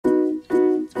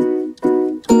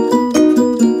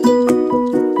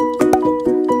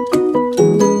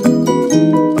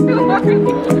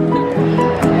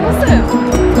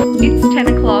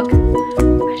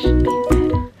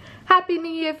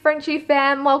Frenchy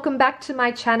fam, welcome back to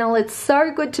my channel. It's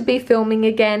so good to be filming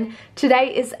again.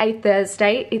 Today is a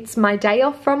Thursday. It's my day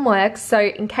off from work, so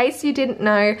in case you didn't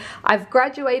know, I've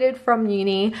graduated from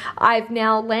uni. I've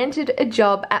now landed a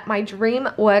job at my dream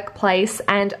workplace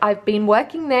and I've been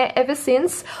working there ever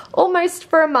since, almost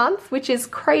for a month, which is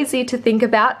crazy to think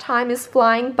about. Time is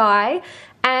flying by.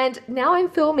 And now I'm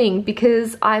filming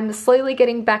because I'm slowly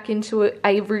getting back into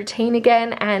a routine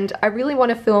again, and I really want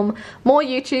to film more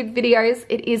YouTube videos.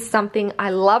 It is something I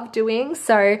love doing,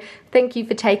 so thank you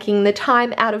for taking the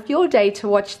time out of your day to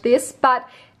watch this. But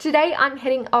today I'm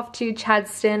heading off to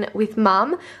Chadstone with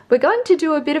Mum. We're going to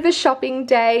do a bit of a shopping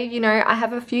day. You know, I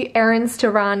have a few errands to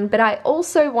run, but I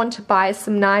also want to buy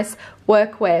some nice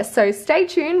workwear. So stay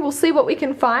tuned, we'll see what we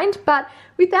can find. But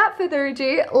without further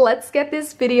ado, let's get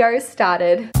this video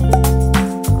started.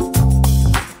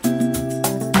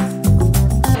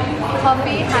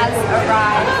 Coffee has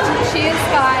arrived. Cheers,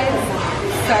 guys.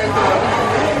 So good.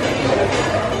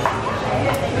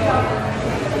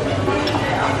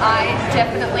 I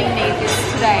definitely need this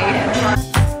today.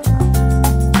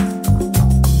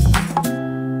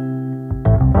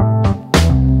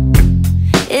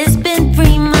 It's been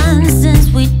 3 months since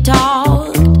we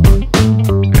talked.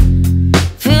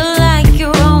 Feel like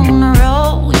you're on a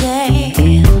roll, yeah.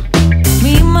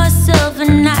 Me, myself,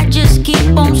 and I just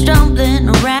keep on stumbling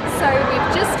around. So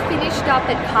we've just finished up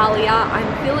at Kalia.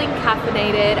 I'm feeling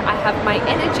caffeinated. I have my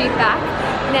energy back.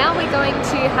 Now we're going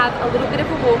to have a little bit of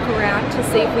a walk around to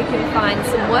see if we can find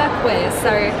some workwear.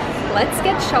 So let's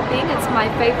get shopping. It's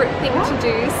my favorite thing to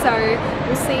do. So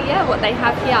we'll see, what they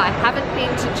have here. I haven't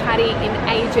been to Chatty in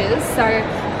ages, so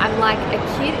I'm like a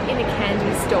kid in a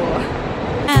candy store.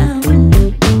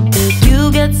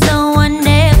 You got someone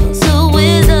else who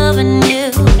is loving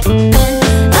you.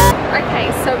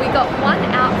 Okay, so we got one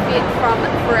outfit from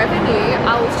Forever New.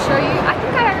 I'll show you. I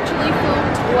think I actually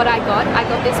filmed what I got. I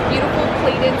got this beautiful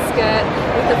pleated skirt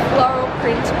with a floral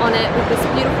print on it, with this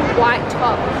beautiful white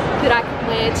top that I can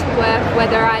wear to work,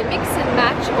 whether I mix and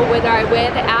match or whether I wear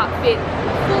the outfit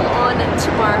full on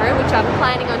tomorrow, which I'm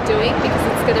planning on doing because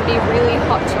it's going to be really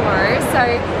hot tomorrow. So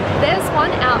there's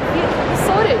one outfit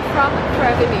sorted from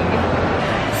Forever New.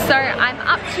 So I'm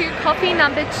up to coffee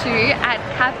number 2 at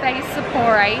Cafe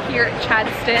Sapore here at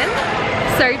Chadstone.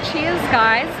 So cheers,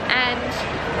 guys, and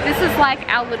this is like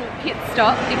our little pit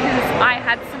stop because I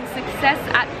had some success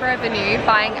at Forever New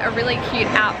buying a really cute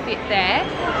outfit there.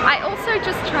 I also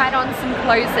just tried on some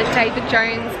clothes at David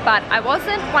Jones, but I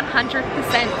wasn't 100%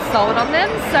 sold on them.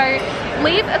 So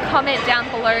leave a comment down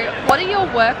below. What are your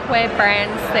workwear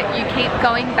brands that you keep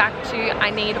going back to?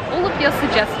 I need all of your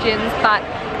suggestions, but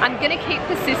I'm gonna keep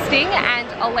persisting and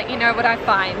I'll let you know what I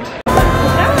find.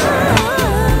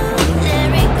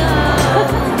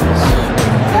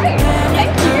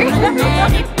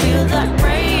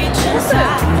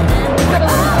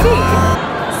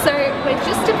 So we're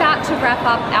just about to wrap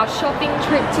up our shopping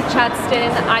trip to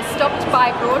Chadstone. I stopped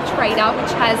by Raw Trader,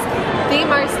 which has the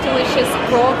most delicious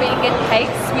raw vegan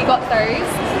cakes. We got those.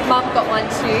 Mum got one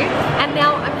too. And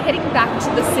now I'm heading back to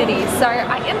the city. So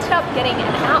I ended up getting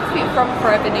an outfit from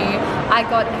Forever New. I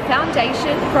got a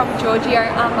foundation from Giorgio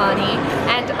Armani,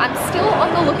 and I'm still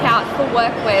on the lookout for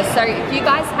workwear. So if you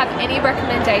guys have any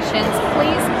recommendations,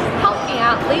 please help me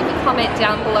out. Leave a comment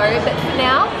down below. But for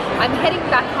now, I'm heading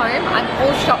back home. I'm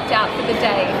all shopped out for the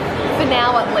day. For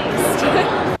now, at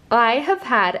least. I have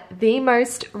had the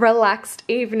most relaxed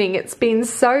evening. It's been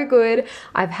so good.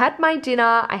 I've had my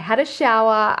dinner, I had a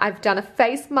shower, I've done a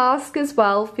face mask as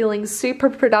well, feeling super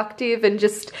productive and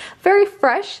just very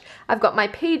fresh. I've got my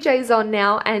PJs on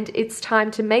now and it's time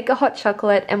to make a hot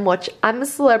chocolate and watch I'm a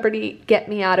Celebrity Get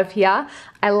Me Out of Here.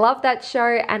 I love that show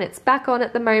and it's back on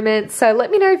at the moment, so let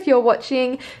me know if you're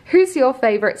watching. Who's your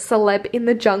favourite celeb in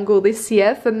the jungle this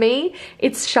year? For me,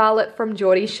 it's Charlotte from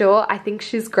Geordie Shore. I think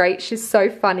she's great. She's so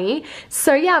funny.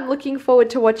 So yeah, I'm looking forward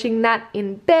to watching that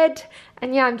in bed.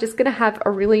 And yeah, I'm just gonna have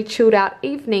a really chilled out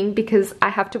evening because I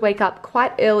have to wake up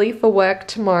quite early for work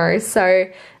tomorrow. So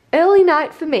early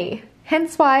night for me.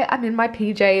 Hence why I'm in my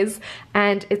PJs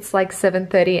and it's like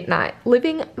 7:30 at night,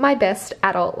 living my best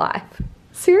adult life.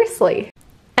 Seriously.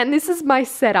 And this is my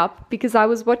setup because I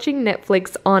was watching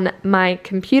Netflix on my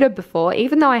computer before,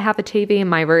 even though I have a TV in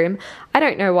my room. I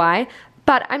don't know why,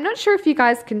 but I'm not sure if you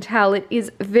guys can tell, it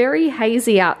is very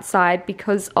hazy outside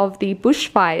because of the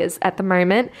bushfires at the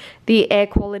moment. The air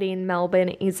quality in Melbourne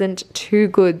isn't too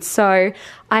good, so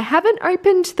I haven't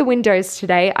opened the windows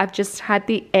today. I've just had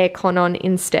the aircon on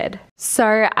instead.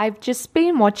 So I've just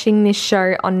been watching this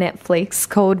show on Netflix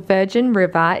called Virgin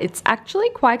River. It's actually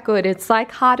quite good. It's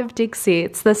like Heart of Dixie.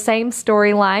 It's the same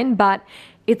storyline, but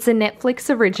It's a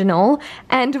Netflix original.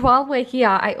 And while we're here,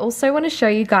 I also want to show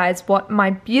you guys what my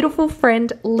beautiful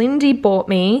friend Lindy bought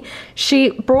me.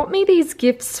 She brought me these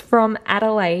gifts from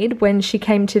Adelaide when she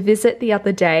came to visit the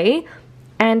other day.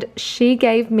 And she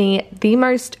gave me the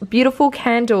most beautiful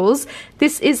candles.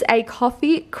 This is a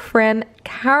coffee creme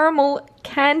caramel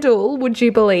candle, would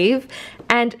you believe?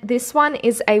 And this one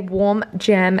is a warm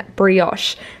jam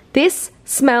brioche. This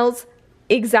smells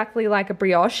exactly like a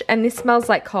brioche, and this smells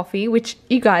like coffee, which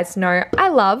you guys know I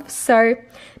love. So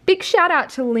big shout out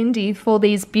to Lindy for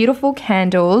these beautiful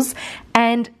candles.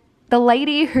 And the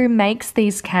lady who makes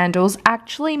these candles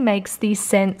actually makes these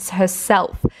scents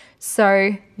herself.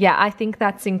 So yeah, I think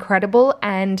that's incredible.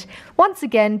 And once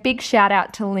again, big shout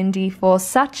out to Lindy for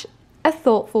such a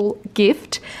thoughtful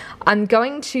gift. I'm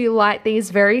going to light these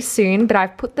very soon, but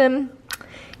I've put them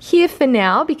here for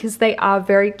now because they are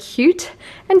very cute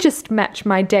and just match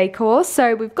my decor.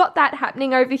 So we've got that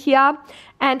happening over here.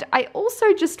 And I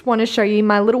also just want to show you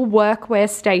my little workwear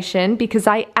station because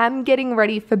I am getting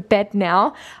ready for bed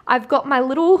now. I've got my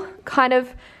little kind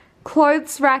of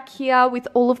clothes rack here with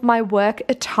all of my work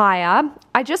attire.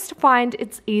 I just find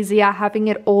it's easier having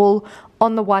it all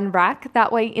on the one rack.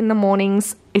 That way in the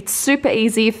mornings, it's super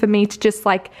easy for me to just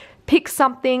like pick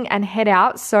something and head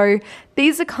out. So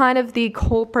these are kind of the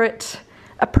corporate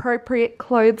appropriate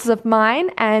clothes of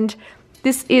mine. And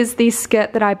this is the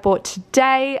skirt that I bought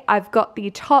today. I've got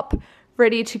the top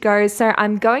ready to go. So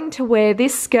I'm going to wear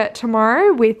this skirt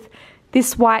tomorrow with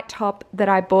this white top that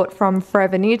I bought from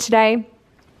Forever New today.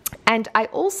 And I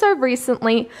also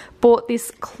recently bought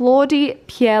this Claudie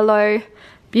Pierlot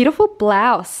beautiful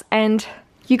blouse. And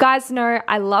you guys know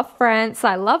I love France,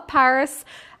 I love Paris.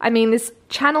 I mean, this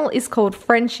channel is called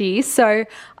Frenchy, so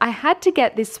I had to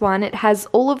get this one. It has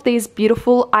all of these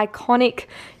beautiful, iconic,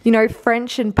 you know,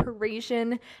 French and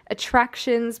Parisian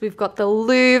attractions. We've got the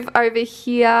Louvre over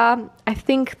here. I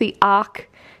think the Arc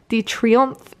de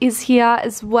Triomphe is here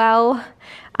as well.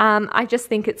 I just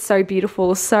think it's so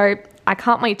beautiful. So I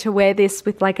can't wait to wear this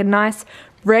with like a nice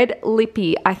red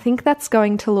lippy. I think that's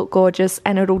going to look gorgeous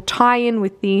and it'll tie in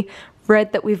with the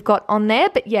red that we've got on there.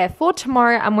 But yeah, for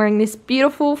tomorrow I'm wearing this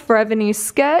beautiful Forever New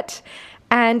skirt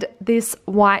and this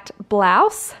white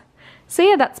blouse. So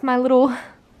yeah, that's my little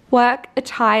work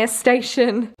attire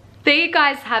station. There you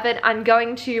guys have it. I'm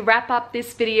going to wrap up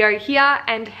this video here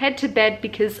and head to bed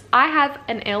because I have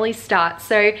an early start.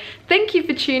 So thank you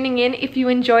for tuning in. If you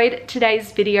enjoyed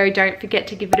today's video, don't forget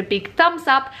to give it a big thumbs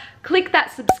up. Click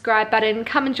that subscribe button.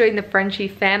 Come and join the Frenchy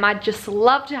fam. I'd just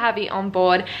love to have you on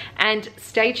board. And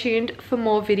stay tuned for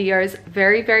more videos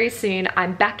very, very soon.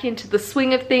 I'm back into the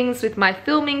swing of things with my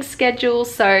filming schedule.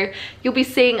 So you'll be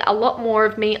seeing a lot more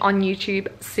of me on YouTube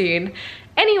soon.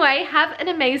 Anyway, have an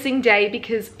amazing day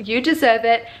because you deserve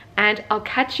it, and I'll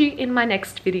catch you in my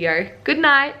next video. Good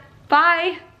night.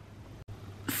 Bye.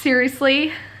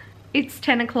 Seriously, it's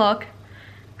 10 o'clock.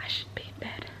 I should be in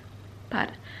bed,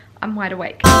 but I'm wide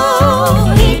awake.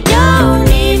 Oh, he don't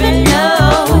even know.